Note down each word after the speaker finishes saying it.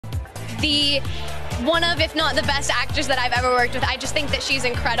the one of, if not the best actors that I've ever worked with. I just think that she's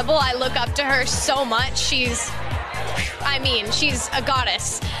incredible. I look up to her so much. She's a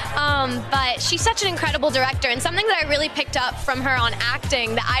goddess. But she's such an incredible director, and something that I really picked up from her on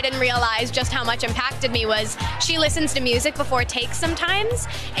acting that I didn't realize just how much impacted me was she listens to music before takes sometimes,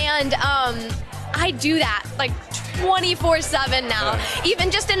 and I do that like 24/7 now.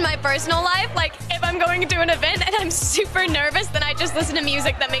 Even just in my personal life, like if I'm going to an event and I'm super nervous, then I just listen to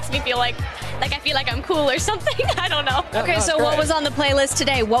music that makes me feel like I feel like I'm cool or something. I don't know. Okay, so what was on the playlist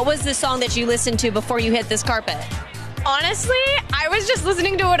today? What was the song that you listened to before you hit this carpet? Honestly, I was just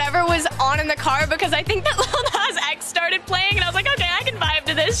listening to whatever was on in the car because I think that Lil Nas X started playing and I was like, okay, I can vibe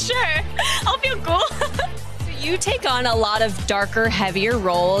to this, sure. I'll feel cool. You take on a lot of darker, heavier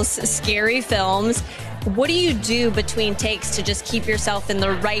roles, scary films. What do you do between takes to just keep yourself in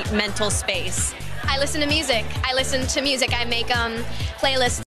the right mental space? I listen to music. I make playlists.